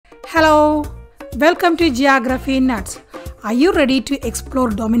Hello, welcome to Geography Nuts. Are you ready to explore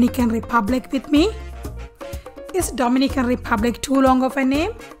Dominican Republic with me? Is Dominican Republic too long of a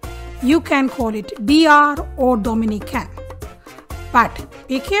name? You can call it DR or Dominican. But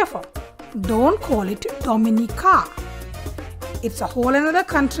be careful, don't call it Dominica. It's a whole another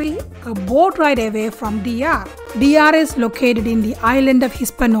country, a boat ride away from DR. DR is located in the island of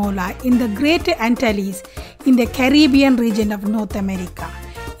Hispaniola in the Greater Antilles in the Caribbean region of North America.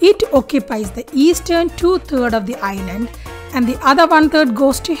 It occupies the eastern two-thirds of the island and the other one-third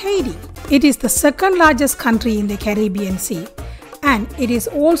goes to Haiti. It is the second largest country in the Caribbean Sea and it is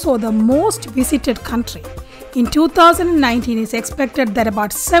also the most visited country. In 2019, it's expected that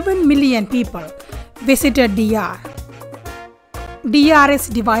about 7 million people visited DR. DR is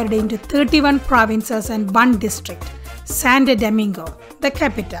divided into 31 provinces and one district, Santo Domingo, the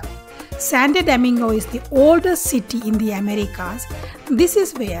capital. Santo Domingo is the oldest city in the Americas. This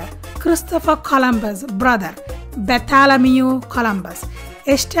is where Christopher Columbus' brother, Bartholomew Columbus,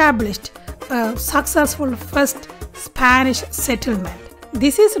 established a successful first Spanish settlement.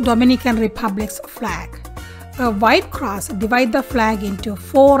 This is Dominican Republic's flag. A white cross divides the flag into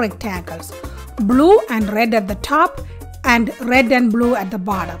 4 rectangles, blue and red at the top and red and blue at the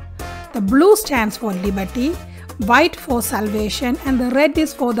bottom. The blue stands for liberty, white for salvation, and the red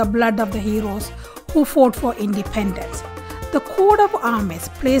is for the blood of the heroes who fought for independence. The coat of arms is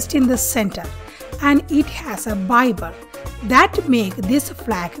placed in the center and it has a Bible that makes this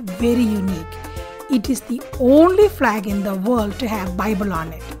flag very unique. It is the only flag in the world to have Bible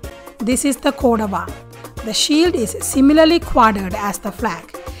on it. This is the coat of arms. The shield is similarly quadrant as the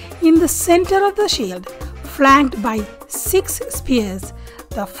flag. In the center of the shield, flanked by 6 spears,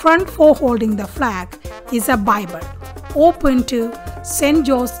 the front 4 holding the flag is a Bible, open to St.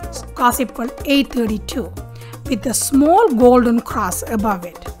 John's Gospel 832, with a small golden cross above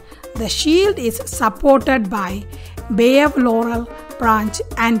it. The shield is supported by bay of laurel branch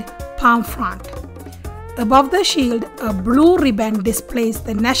and palm frond. Above the shield, a blue ribbon displays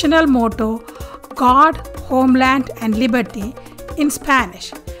the national motto, God, Homeland and Liberty in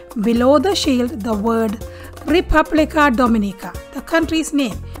Spanish. Below the shield, the word República Dominica, the country's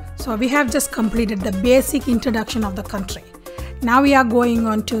name. So we have just completed the basic introduction of the country. Now we are going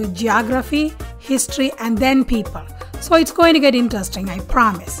on to geography, history and then people. So it's going to get interesting, I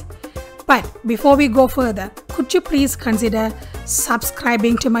promise. But before we go further, could you please consider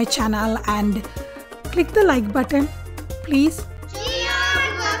subscribing to my channel and click the like button, please?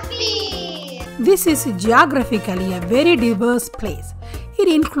 Geography! This is geographically a very diverse place. It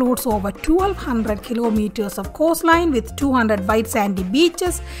includes over 1200 kilometers of coastline with 200 white sandy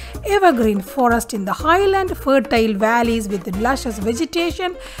beaches, evergreen forest in the highland, fertile valleys with luscious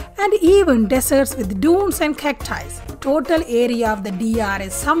vegetation, and even deserts with dunes and cacti. Total area of the DR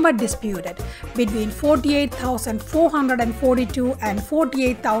is somewhat disputed between 48,442 and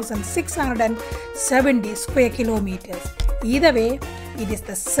 48,670 square kilometers. Either way, it is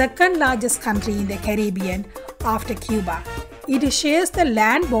the second largest country in the Caribbean after Cuba. It shares the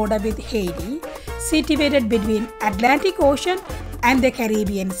land border with Haiti, situated between Atlantic Ocean and the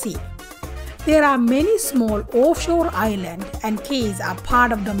Caribbean Sea. There are many small offshore islands and cays are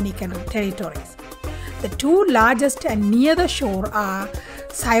part of Dominican territories. The 2 largest and near the shore are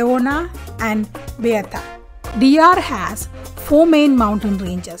Sayona and Beata. DR has 4 main mountain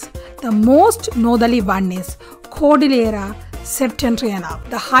ranges. The most northerly one is Cordillera Septentrional.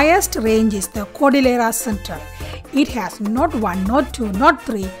 The highest range is the Cordillera Central. It has not 1, not 2, not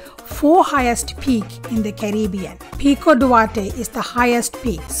 3, 4 highest peaks in the Caribbean. Pico Duarte is the highest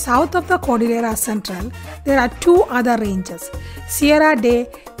peak. South of the Cordillera Central, there are 2 other ranges, Sierra de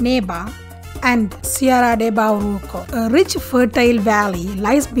Neiva and Sierra de Bauruco. A rich fertile valley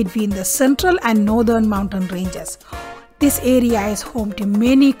lies between the central and northern mountain ranges. This area is home to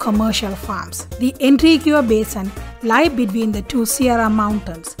many commercial farms. The Enriquez Basin lies between the 2 Sierra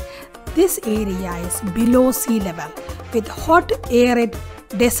Mountains. This area is below sea level with hot, arid,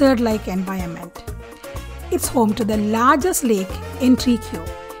 desert-like environment. It's home to the largest lake, Enriquez.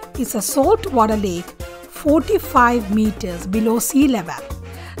 It's a saltwater lake 45 meters below sea level.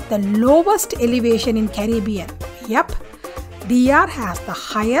 The lowest elevation in Caribbean. Yep, DR has the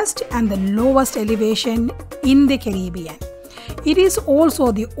highest and the lowest elevation in the Caribbean. It is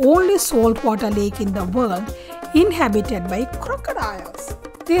also the only saltwater lake in the world inhabited by crocodiles.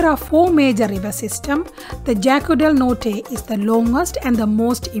 There are 4 major river systems. The Jaco del Norte is the longest and the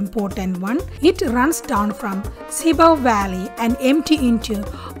most important one. It runs down from Cibao Valley and empties into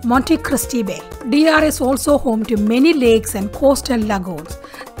Monte Cristi Bay. DR is also home to many lakes and coastal lagoons.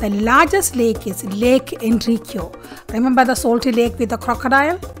 The largest lake is Lake Enrique. Remember the salty lake with the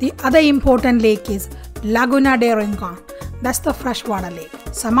crocodile? The other important lake is Laguna de Rincon. That's the freshwater lake.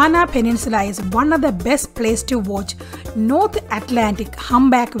 Samana Peninsula is one of the best places to watch North Atlantic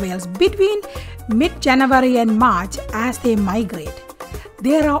humpback whales between mid-January and March as they migrate.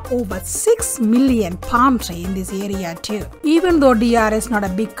 There are over 6 million palm trees in this area too. Even though DR is not a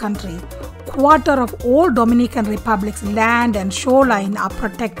big country, quarter of all Dominican Republic's land and shoreline are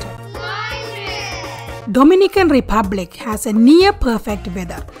protected. Dominican Republic has a near perfect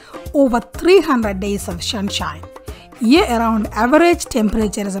weather, over 300 days of sunshine. Year-round average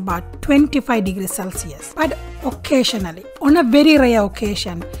temperature is about 25 degrees Celsius. But occasionally, on a very rare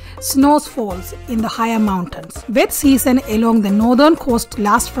occasion, snow falls in the higher mountains. Wet season along the northern coast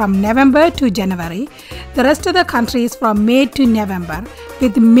lasts from November to January. The rest of the country is from May to November,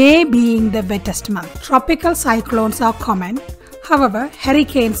 with May being the wettest month. Tropical cyclones are common. However,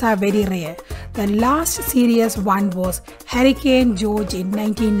 hurricanes are very rare. The last serious one was Hurricane George in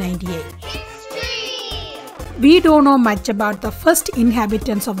 1998. We don't know much about the first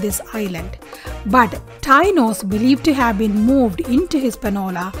inhabitants of this island, but Tainos believed to have been moved into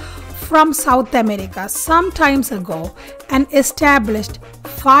Hispaniola from South America some time ago and established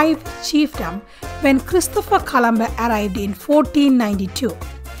 5 chiefdoms when Christopher Columbus arrived in 1492.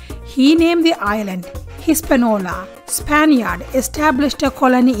 He named the island Hispaniola. Spaniards established a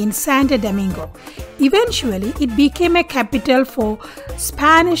colony in Santo Domingo. Eventually, it became a capital for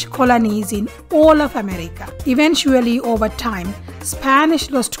Spanish colonies in all of America. Eventually, over time, Spanish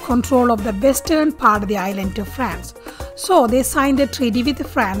lost control of the western part of the island to France. So they signed a treaty with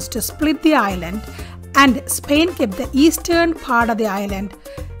France to split the island, and Spain kept the eastern part of the island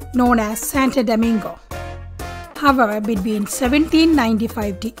known as Santo Domingo. However, between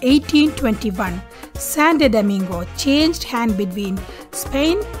 1795 to 1821, Santo Domingo changed hands between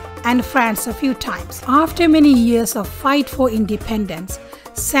Spain and France a few times. After many years of fight for independence,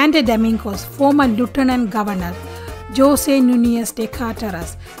 Santo Domingo's former Lieutenant Governor Jose Núñez de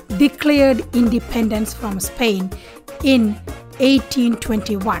Cáceres declared independence from Spain in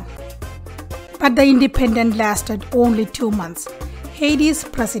 1821. But the independence lasted only 2 months. Haiti's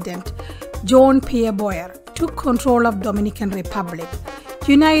president, John Pierre Boyer, took control of Dominican Republic,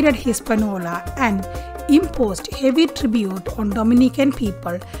 united Hispaniola, and imposed heavy tribute on Dominican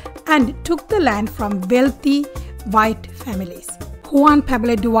people and took the land from wealthy white families. Juan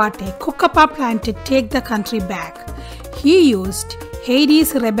Pablo Duarte cooked up a plan to take the country back. He used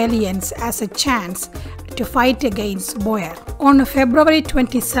Haiti's rebellions as a chance to fight against Boyer. On February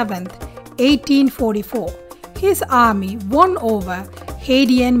 27, 1844, his army won over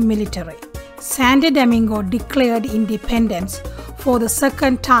Haitian military. Santo Domingo declared independence for the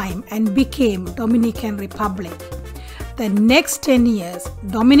second time and became Dominican Republic. The next 10 years,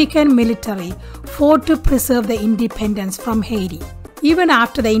 Dominican military fought to preserve the independence from Haiti. Even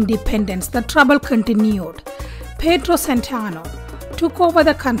after the independence, the trouble continued. Pedro Santana took over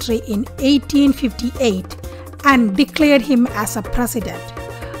the country in 1858 and declared him as a president.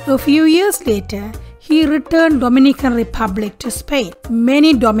 A few years later, he returned Dominican Republic to Spain.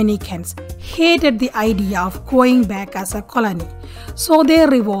 Many Dominicans hated the idea of going back as a colony, so they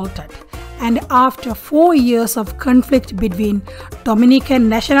revolted. And after 4 years of conflict between Dominican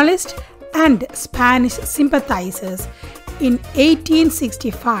nationalists and Spanish sympathizers, in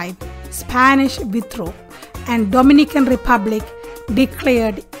 1865, Spanish withdrew and Dominican Republic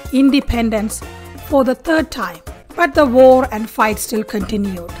declared independence for the third time. But the war and fight still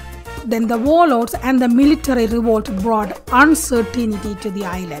continued. Then the warlords and the military revolt brought uncertainty to the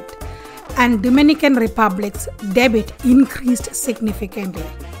island, and Dominican Republic's debt increased significantly.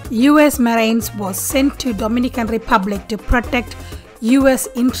 US Marines was sent to Dominican Republic to protect US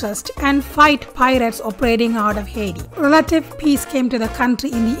interests and fight pirates operating out of Haiti. Relative peace came to the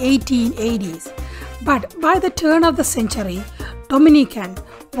country in the 1880s, but by the turn of the century, Dominican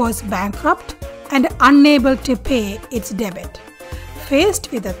was bankrupt and unable to pay its debt.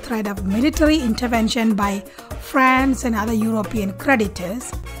 Faced with the threat of military intervention by France and other European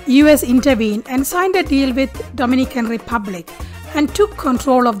creditors, US intervened and signed a deal with Dominican Republic and took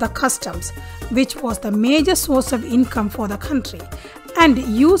control of the customs, which was the major source of income for the country, and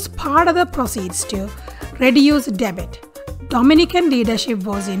used part of the proceeds to reduce debt. Dominican leadership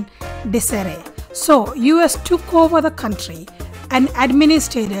was in disarray, so US took over the country and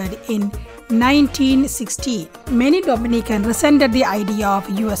administered it in 1916. Many Dominicans resented the idea of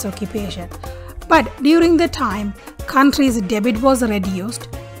US occupation, but during the time, country's debt was reduced,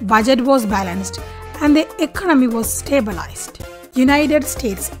 budget was balanced, and the economy was stabilized. United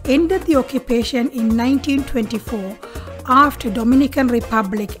States ended the occupation in 1924 after Dominican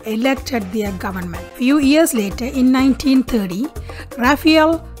Republic elected their government. Few years later, in 1930,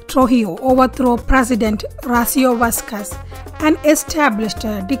 Rafael Trujillo overthrew President Horacio Vasquez and established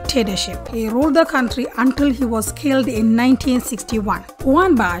a dictatorship. He ruled the country until he was killed in 1961.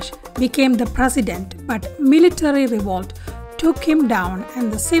 Juan Bosch became the president, but military revolt took him down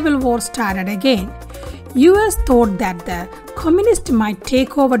and the civil war started again. US thought that the communists might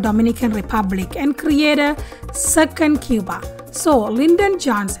take over Dominican Republic and create a second Cuba. So Lyndon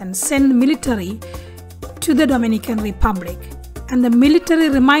Johnson sent military to the Dominican Republic, and the military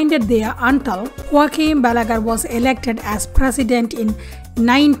remained there until Joaquin Balaguer was elected as president in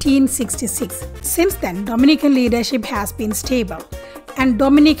 1966. Since then, Dominican leadership has been stable, and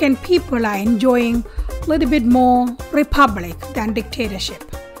Dominican people are enjoying a little bit more republic than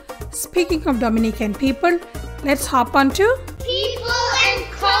dictatorship. Speaking of Dominican people, let's hop on to people and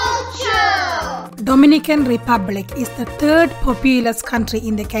culture. Dominican Republic is the third populous country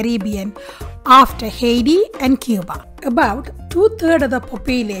in the Caribbean after Haiti and Cuba. About 2/3 of the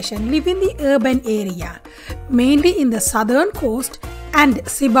population live in the urban area, mainly in the southern coast and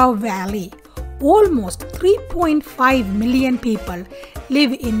Cibao Valley. Almost 3.5 million people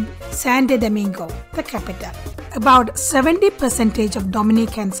live in Santo Domingo, the capital. About 70% of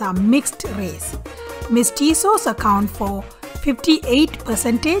Dominicans are mixed race. Mestizos account for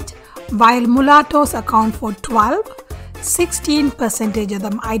 58%, while mulattoes account for 12%. 16% of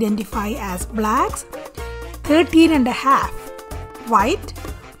them identify as blacks, 13.5% white,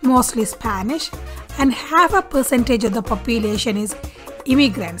 mostly Spanish, and 0.5% of the population is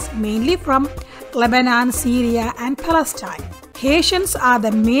immigrants, mainly from Lebanon, Syria, and Palestine. Haitians are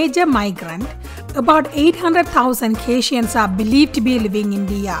the major migrant. About 800,000 Haitians are believed to be living in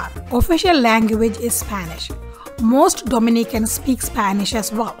DR. Official language is Spanish. Most Dominicans speak Spanish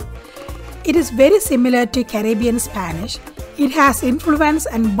as well. It is very similar to Caribbean Spanish. It has influence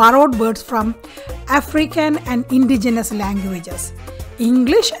and borrowed words from African and indigenous languages.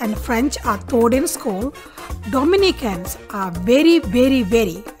 English and French are taught in school. Dominicans are very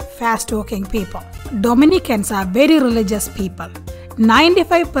fast-talking people. Dominicans are very religious people.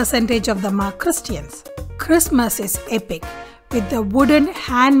 95% of them are Christians. Christmas is epic, with the wooden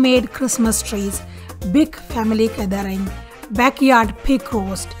handmade Christmas trees, big family gathering, backyard pig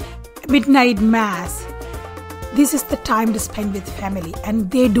roast, midnight mass. This is the time to spend with family, and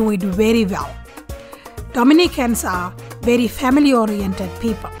they do it very well. Dominicans are very family-oriented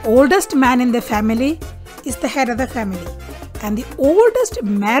people. Oldest man in the family is the head of the family, and the oldest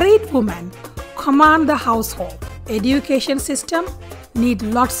married woman commands the household. Education system need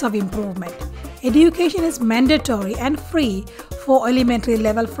lots of improvement. Education is mandatory and free for elementary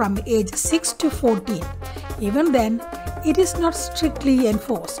level from age 6 to 14. Even then, it is not strictly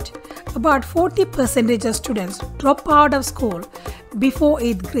enforced. About 40% of students drop out of school before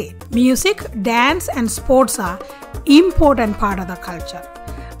 8th grade. Music, dance, and sports are important part of the culture.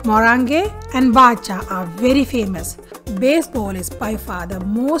 Morangue and Bacha are very famous. Baseball is by far the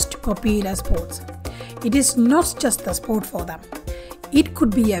most popular sport. It is not just a sport for them. It could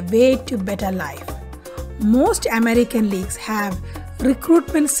be a way to better life. Most American leagues have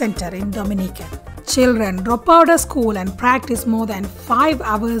recruitment center in Dominican. Children drop out of school and practice more than 5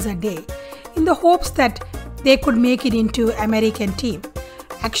 hours a day in the hopes that they could make it into American team.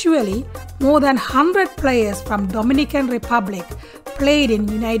 Actually, more than 100 players from Dominican Republic played in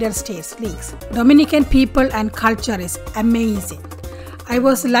United States leagues. Dominican people and culture is amazing. I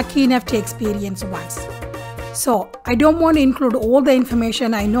was lucky enough to experience once. So I don't want to include all the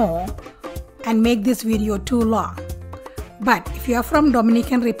information I know and make this video too long. But if you are from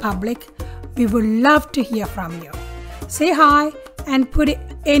Dominican Republic, we would love to hear from you. Say hi and put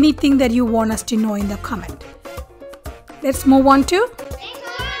anything that you want us to know in the comment. Let's move on to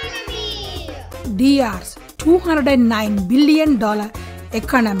Economy. DR's $209 billion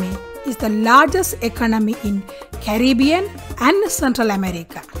economy is the largest economy in Caribbean and Central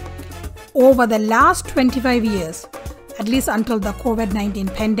America. Over the last 25 years, at least until the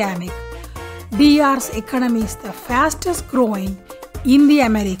COVID-19 pandemic, DR's economy is the fastest growing in the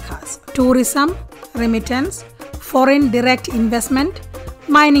Americas. Tourism, remittance, foreign direct investment,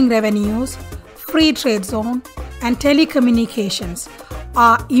 mining revenues, free trade zone, and telecommunications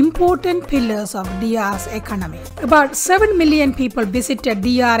are important pillars of DR's economy. About 7 million people visited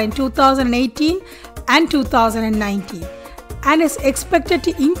DR in 2018 and 2019 and is expected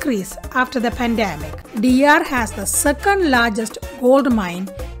to increase after the pandemic. DR has the second largest gold mine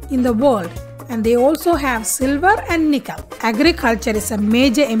in the world, and they also have silver and nickel. Agriculture is a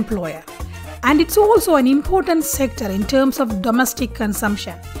major employer, and it's also an important sector in terms of domestic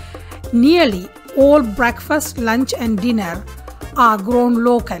consumption. Nearly all breakfast, lunch and dinner are grown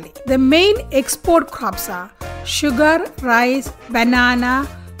locally. The main export crops are sugar, rice, banana,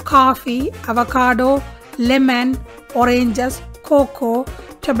 coffee, avocado, lemon, oranges, cocoa,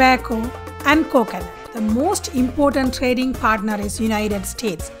 tobacco and coconut. The most important trading partner is United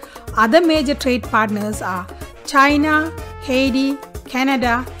States. Other major trade partners are China, Haiti,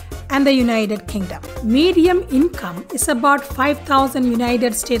 Canada and the United Kingdom. Median income is about 5,000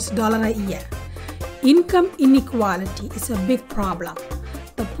 United States dollars a year. Income inequality is a big problem.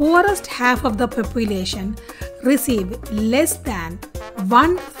 The poorest half of the population receive less than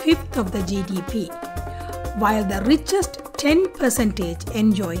 1/5 of the GDP, while the richest 10%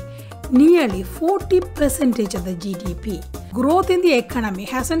 enjoy nearly 40% of the GDP. Growth in the economy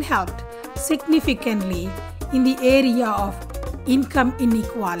hasn't helped significantly in the area of income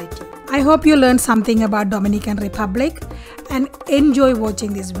inequality. I hope you learned something about Dominican Republic and enjoy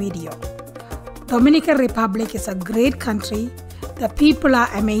watching this video. Dominican Republic is a great country. The people are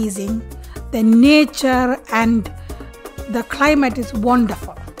amazing. The nature and the climate is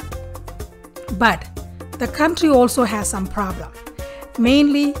wonderful. But the country also has some problems,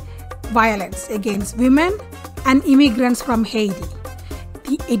 mainly violence against women and immigrants from Haiti.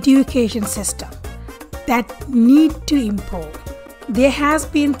 The education system that need to improve. There has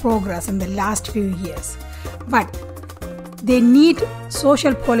been progress in the last few years, but they need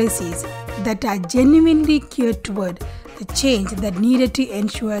social policies that are genuinely geared toward the change that needed to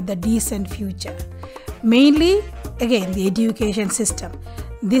ensure the decent future. Mainly, again, the education system.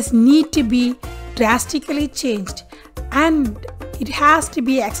 This need to be drastically changed and it has to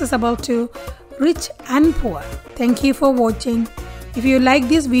be accessible to rich and poor. Thank you for watching. If you like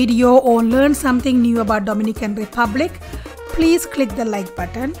this video or learn something new about Dominican Republic, please click the like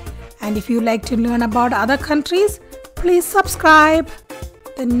button. And if you like to learn about other countries, please subscribe.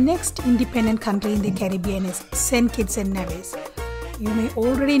 The next independent country in the Caribbean is St. Kitts and Nevis. You may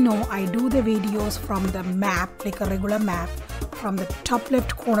already know I do the videos from the map, like a regular map, from the top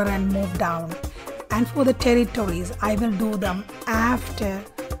left corner and move down. And for the territories, I will do them after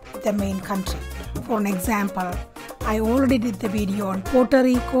the main country. For an example, I already did the video on Puerto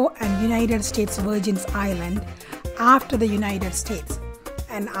Rico and United States Virgin Islands after the United States.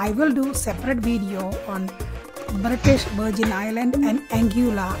 And I will do separate video on British Virgin Island and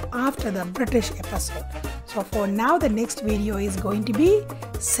Anguilla after the British episode. So for now, the next video is going to be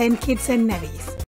St. Kitts and Nevis.